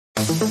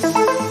Hello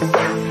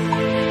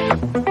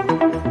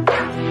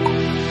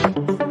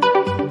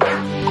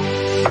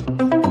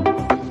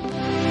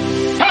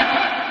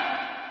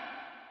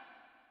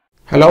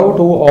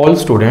to all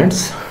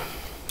students.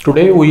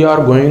 Today we are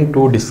going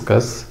to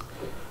discuss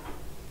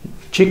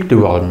chick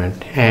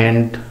development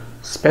and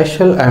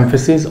special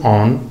emphasis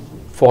on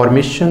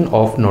formation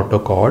of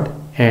notochord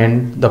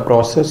and the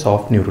process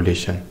of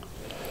neurulation.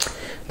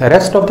 The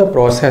rest of the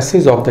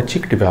processes of the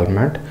chick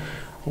development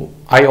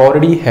I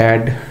already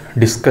had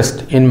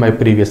discussed in my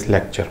previous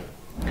lecture.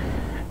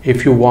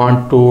 If you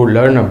want to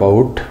learn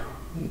about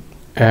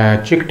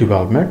chick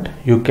development,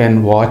 you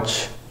can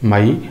watch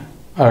my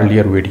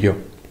earlier video.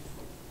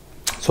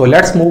 So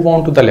let's move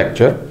on to the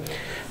lecture.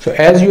 So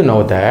as you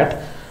know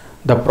that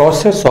the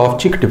process of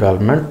chick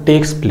development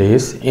takes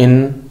place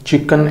in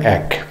chicken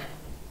egg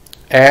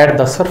at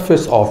the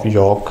surface of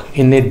yolk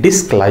in a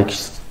disc-like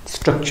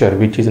structure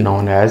which is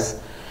known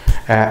as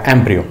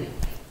embryo.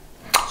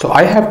 So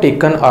I have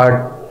taken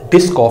a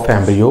disc of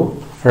embryo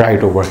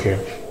right over here.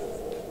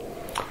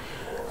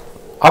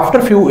 After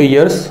few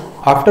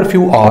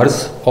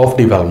hours of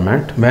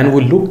development, when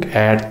we look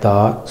at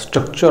the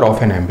structure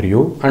of an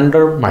embryo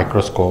under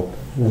microscope,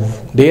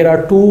 there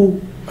are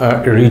two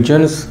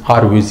regions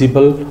are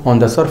visible on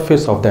the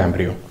surface of the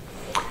embryo.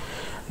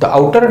 The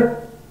outer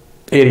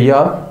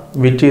area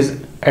which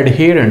is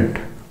adherent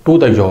to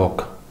the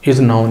yolk is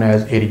known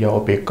as area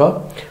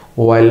opaca,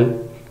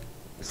 while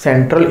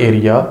central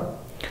area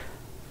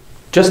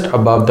just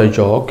above the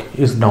yolk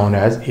is known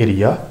as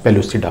area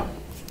pellucida.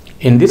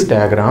 In this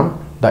diagram,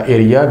 the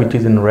area which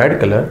is in red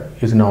color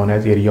is known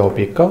as area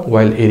opaca,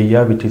 while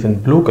area which is in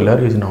blue color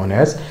is known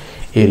as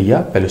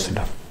area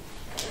pellucida.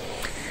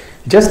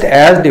 Just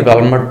as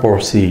development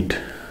proceeds,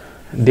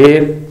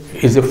 there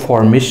is a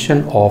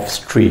formation of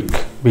streak,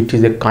 which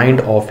is a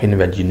kind of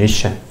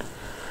invagination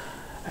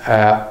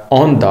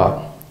on the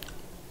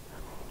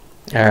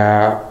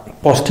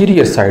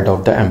posterior side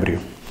of the embryo.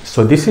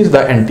 So this is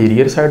the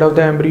anterior side of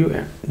the embryo,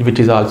 which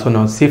is also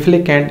known as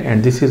cephalic end,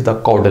 and this is the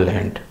caudal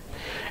end,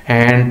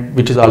 and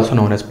which is also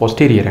known as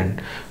posterior end.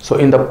 So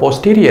in the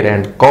posterior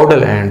end,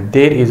 caudal end,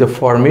 there is a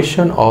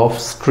formation of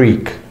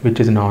streak which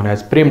is known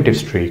as primitive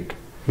streak,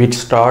 which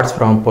starts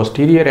from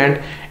posterior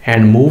end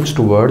and moves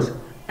towards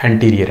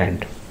anterior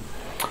end.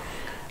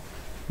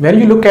 When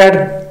you look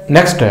at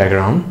next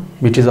diagram,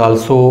 which is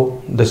also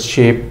the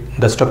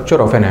structure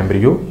of an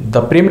embryo,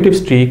 the primitive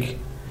streak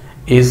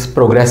is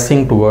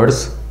progressing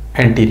towards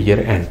anterior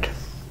end.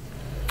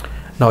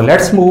 Now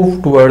let's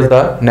move towards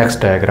the next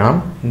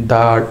diagram.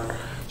 The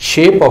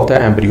shape of the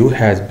embryo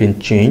has been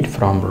changed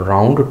from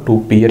round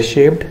to pear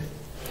shaped.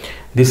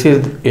 This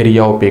is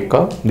area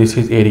opaca, this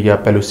is area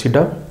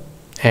pellucida,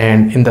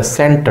 and in the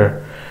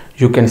center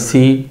you can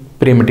see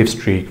primitive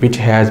streak which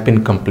has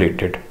been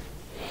completed.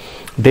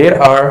 There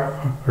are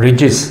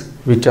ridges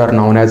which are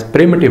known as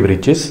primitive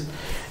ridges.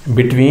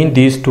 Between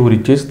these two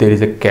ridges there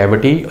is a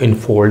cavity,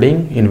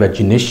 enfolding,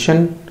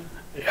 invagination,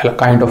 a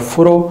kind of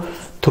furrow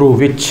through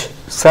which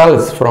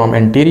cells from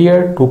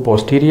anterior to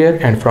posterior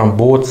and from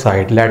both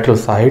sides, lateral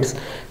sides,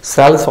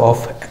 cells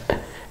of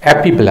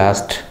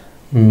epiblast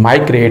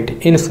migrate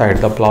inside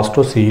the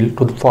blastocele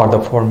for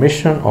the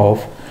formation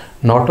of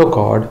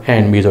notochord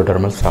and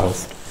mesodermal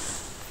cells.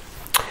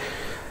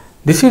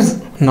 This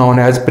is known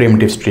as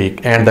primitive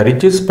streak, and the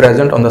ridges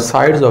present on the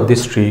sides of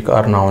this streak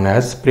are known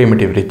as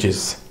primitive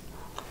ridges.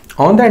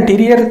 On the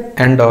anterior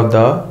end of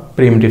the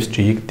primitive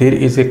streak, there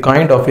is a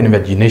kind of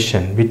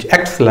invagination which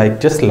acts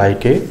just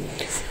like a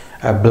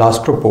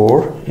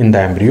blastopore in the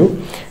embryo.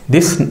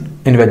 This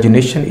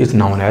invagination is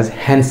known as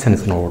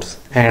Hansen's nodes,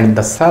 and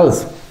the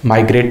cells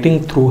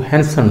migrating through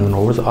Hansen's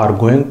nodes are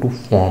going to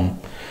form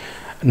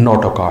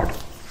notochord.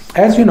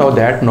 As you know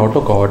that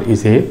notochord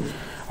is a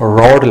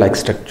rod-like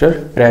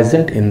structure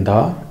present in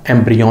the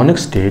embryonic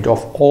stage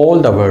of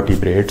all the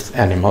vertebrates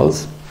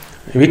animals,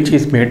 which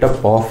is made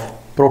up of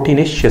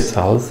proteinaceous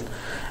cells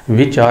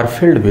which are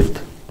filled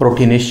with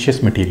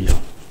proteinaceous material.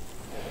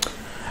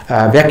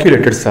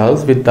 Vacuolated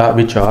cells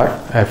which are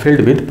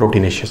filled with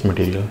proteinaceous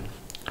material.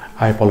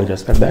 I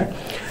apologize for that.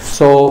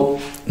 So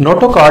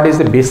notochord is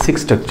a basic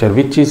structure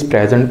which is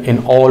present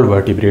in all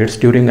vertebrates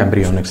during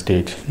embryonic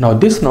stage. Now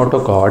this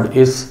notochord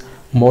is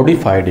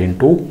modified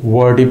into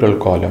vertebral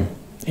column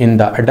in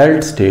the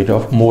adult stage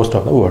of most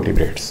of the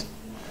vertebrates.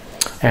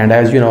 And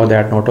as you know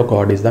that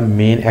notochord is the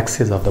main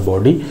axis of the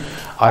body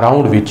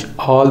around which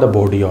all the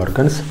body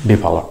organs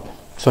develop.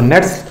 So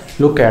let's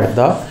look at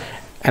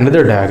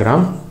another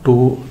diagram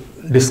to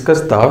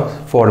discuss the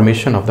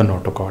formation of the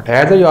notochord.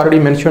 As I already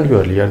mentioned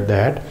earlier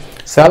that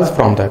cells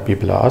from the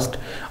epiblast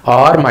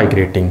are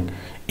migrating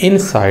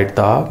inside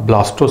the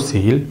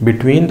blastocele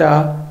between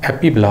the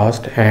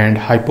epiblast and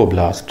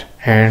hypoblast,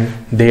 and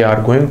they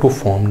are going to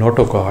form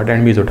notochord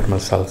and mesodermal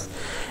cells.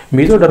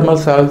 Mesodermal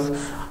cells,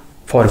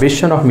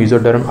 formation of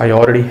mesoderm I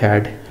already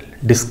had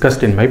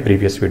discussed in my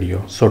previous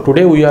video. So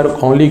today we are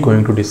only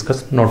going to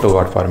discuss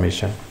notochord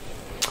formation.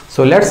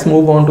 So let's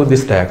move on to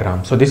this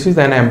diagram. So this is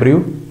an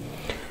embryo.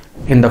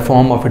 in the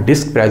form of a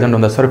disc present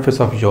on the surface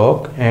of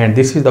yolk, and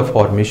this is the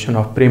formation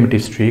of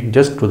primitive streak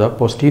just to the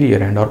posterior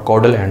end or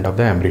caudal end of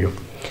the embryo.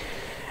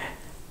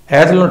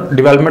 As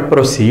development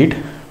proceeds,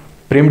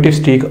 primitive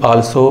streak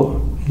also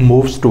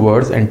moves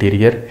towards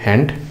anterior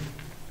end,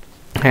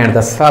 and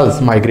the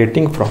cells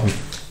migrating from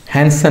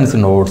Hansen's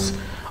nodes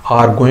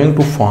are going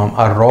to form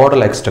a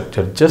rod-like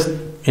structure just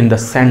in the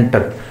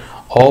center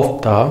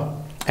of the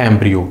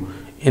embryo,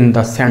 in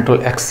the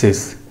central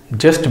axis,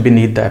 just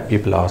beneath the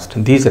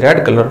epiblast. This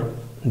red color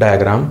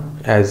diagram,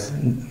 as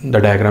the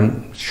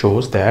diagram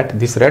shows, that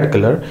this red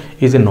color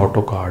is a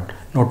notochord,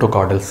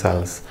 notochordal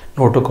cells,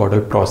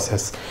 notochordal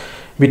process,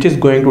 which is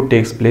going to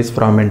take place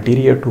from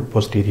anterior to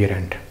posterior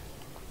end.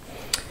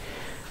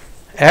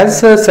 As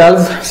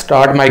cells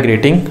start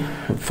migrating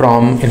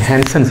from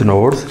Hansen's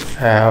nodes,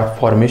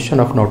 formation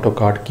of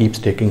notochord keeps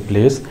taking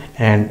place,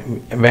 and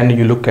when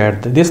you look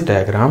at this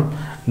diagram,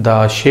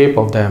 the shape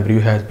of the embryo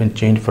has been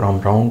changed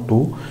from round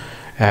to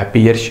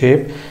pear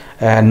shape.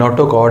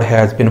 Notochord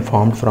has been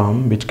formed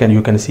from which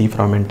you can see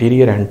from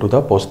anterior end to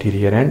the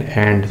posterior end,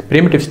 and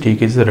primitive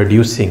streak is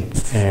reducing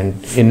and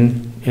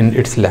in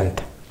its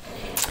length.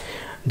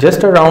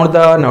 Just around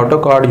the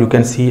notochord you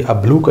can see a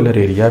blue color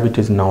area which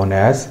is known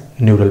as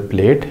neural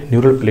plate.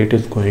 Neural plate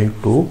is going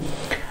to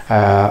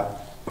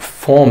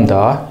form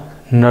the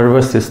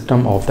nervous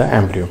system of the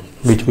embryo,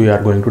 which we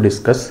are going to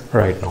discuss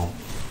right now.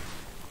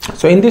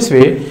 So in this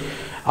way,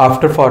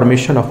 after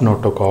formation of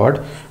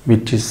notochord,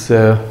 which is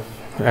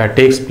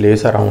takes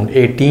place around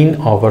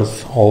 18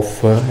 hours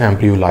of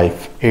embryo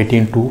life,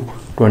 18 to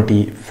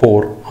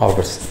 24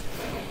 hours.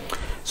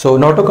 So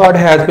notochord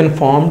has been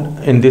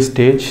formed in this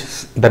stage.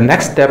 The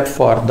next step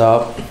for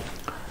the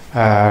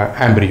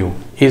embryo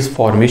is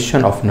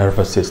formation of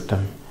nervous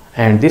system,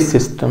 and this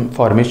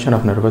formation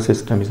of nervous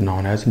system is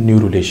known as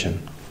neurulation.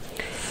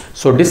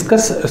 So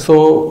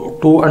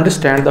to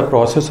understand the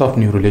process of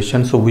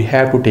neurulation, so we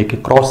have to take a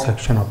cross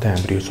section of the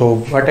embryo. So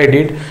what I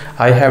did,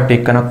 I have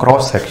taken a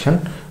cross section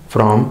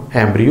from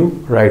embryo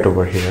right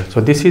over here.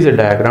 So this is a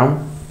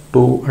diagram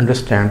to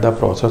understand the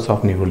process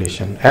of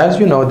neurulation. As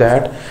you know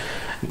that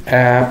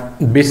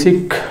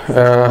basic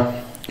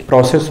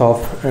process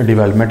of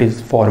development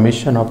is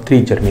formation of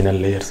three germinal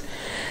layers: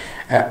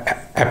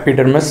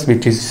 epidermis,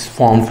 which is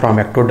formed from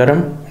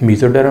ectoderm,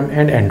 mesoderm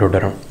and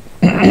endoderm.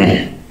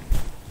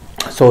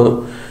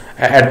 So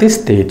at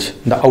this stage,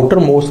 the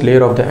outermost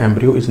layer of the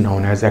embryo is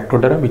known as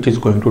ectoderm, which is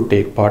going to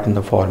take part in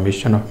the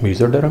formation of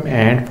mesoderm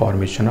and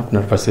formation of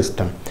nervous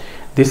system.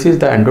 This is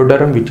the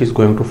endoderm, which is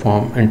going to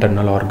form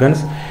internal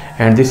organs,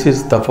 and this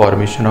is the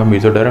formation of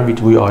mesoderm, which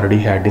we already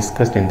had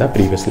discussed in the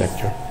previous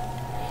lecture.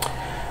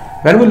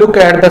 When we look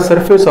at the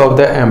surface of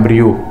the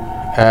embryo,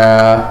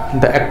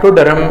 the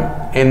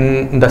ectoderm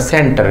in the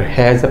center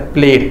has a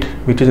plate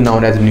which is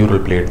known as neural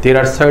plate. There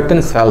are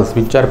certain cells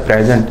which are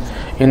present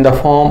in the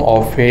form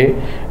of a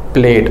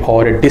plate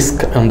or a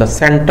disc on the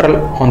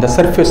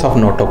surface of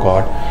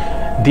notochord.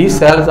 These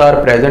cells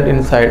are present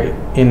inside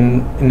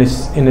in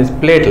a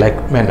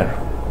plate-like manner.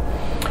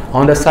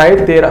 On the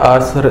side there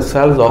are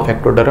cells of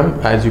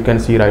ectoderm, as you can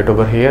see right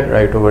over here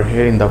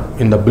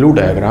in the blue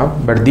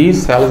diagram, but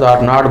these cells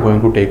are not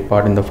going to take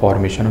part in the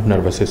formation of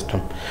nervous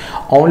system.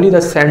 Only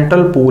the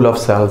central pool of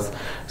cells,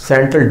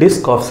 central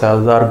disc of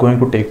cells are going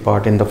to take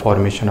part in the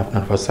formation of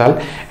nervous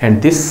cell,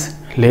 and this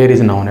layer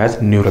is known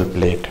as neural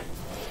plate.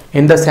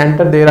 In the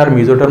center there are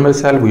mesodermal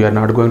cell, we are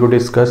not going to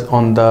discuss.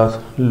 On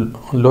the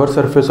lower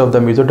surface of the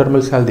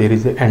mesodermal cell there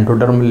is an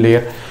endodermal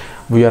layer,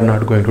 we are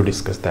not going to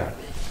discuss that.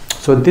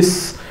 So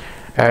this,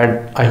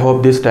 and I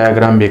hope this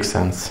diagram makes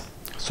sense.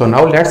 So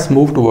now let's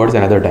move towards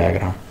another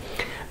diagram.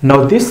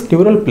 Now this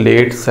neural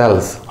plate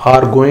cells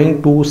are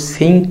going to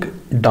sink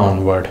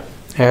downward,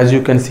 as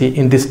you can see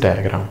in this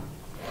diagram.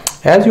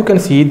 As you can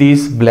see,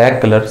 these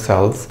black color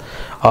cells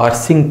are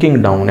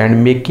sinking down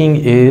and making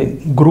a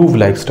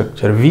groove-like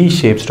structure,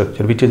 V-shaped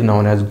structure, which is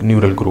known as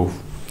neural groove.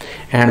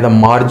 And the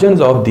margins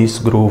of this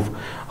groove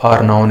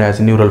are known as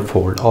neural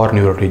fold or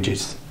neural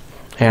ridges.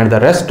 And the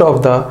rest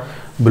of the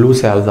blue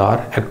cells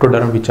are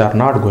ectoderm, which are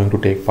not going to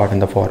take part in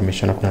the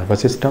formation of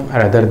nervous system,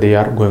 rather they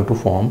are going to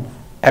form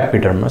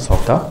epidermis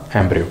of the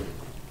embryo.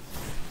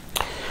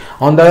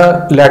 On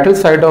the lateral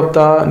side of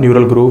the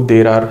neural groove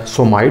there are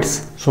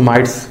somites.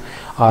 Somites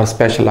are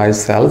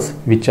specialized cells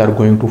which are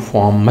going to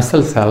form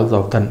muscle cells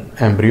of the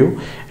embryo,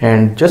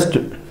 and just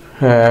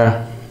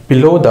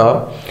below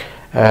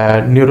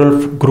the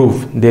neural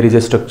groove there is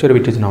a structure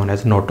which is known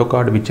as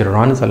notochord, which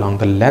runs along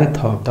the length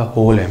of the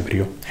whole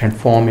embryo and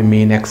form a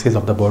main axis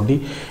of the body,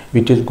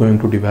 which is going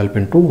to develop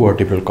into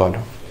vertebral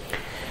column.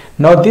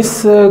 Now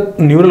this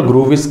neural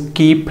groove is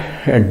keep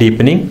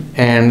deepening,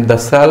 and the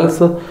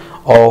cells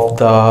of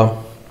the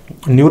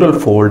neural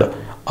fold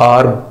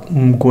are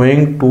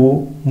going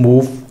to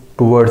move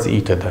towards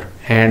each other,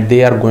 and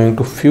they are going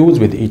to fuse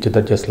with each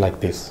other just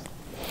like this.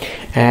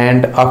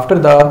 And after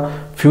the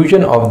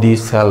fusion of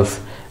these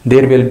cells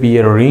there will be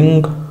a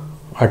ring,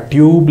 a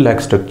tube-like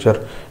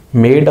structure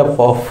made up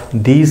of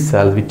these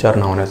cells which are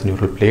known as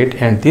neural plate,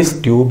 and this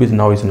tube is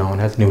known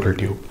as neural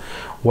tube,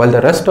 while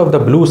the rest of the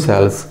blue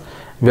cells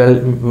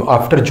well,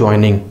 after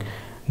joining,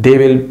 they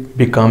will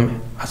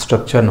become a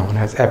structure known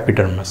as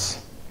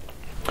epidermis.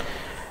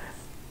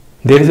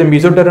 There is a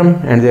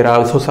mesoderm and there are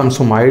also some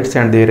somites,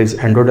 and there is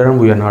endoderm.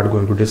 We are not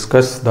going to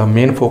discuss. The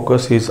main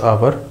focus is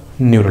our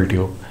neural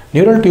tube.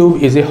 Neural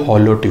tube is a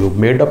hollow tube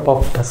made up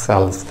of the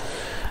cells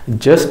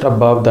just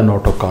above the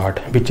notochord,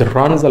 which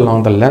runs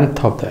along the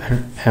length of the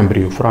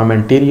embryo from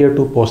anterior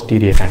to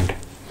posterior end.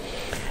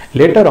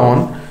 Later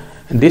on,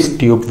 this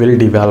tube will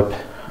develop,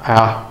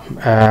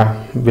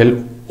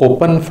 will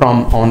open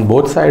from on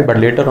both sides, but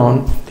later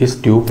on this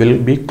tube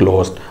will be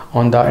closed.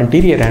 On the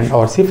anterior end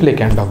or cephalic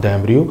end of the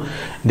embryo,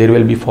 there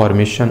will be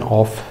formation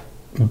of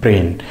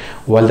brain,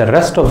 while the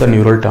rest of the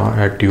neural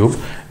tube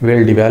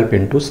will develop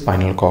into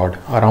spinal cord,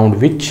 around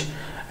which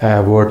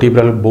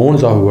vertebral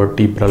bones of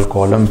vertebral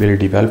column will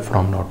develop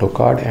from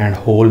notochord, and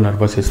whole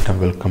nervous system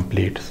will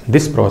complete.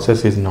 This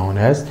process is known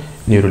as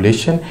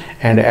neurulation,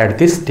 and at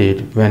this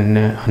stage, when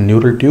a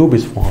neural tube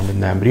is formed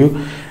in the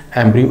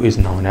embryo is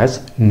known as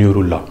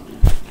neurula.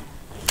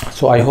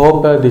 So I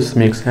hope this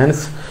makes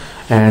sense.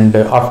 And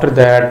after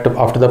that,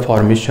 after the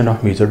formation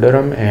of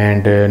mesoderm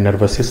and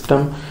nervous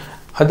system,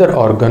 other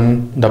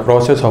organ, the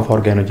process of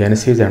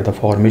organogenesis and the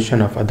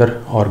formation of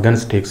other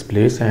organs takes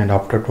place, and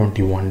after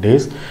 21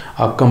 days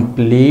a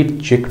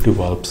complete chick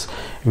develops,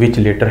 which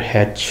later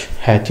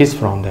hatches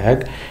from the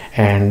egg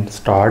and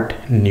start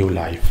new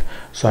life.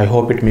 So I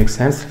hope it makes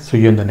sense. See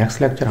you in the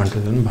next lecture.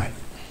 Until then, bye.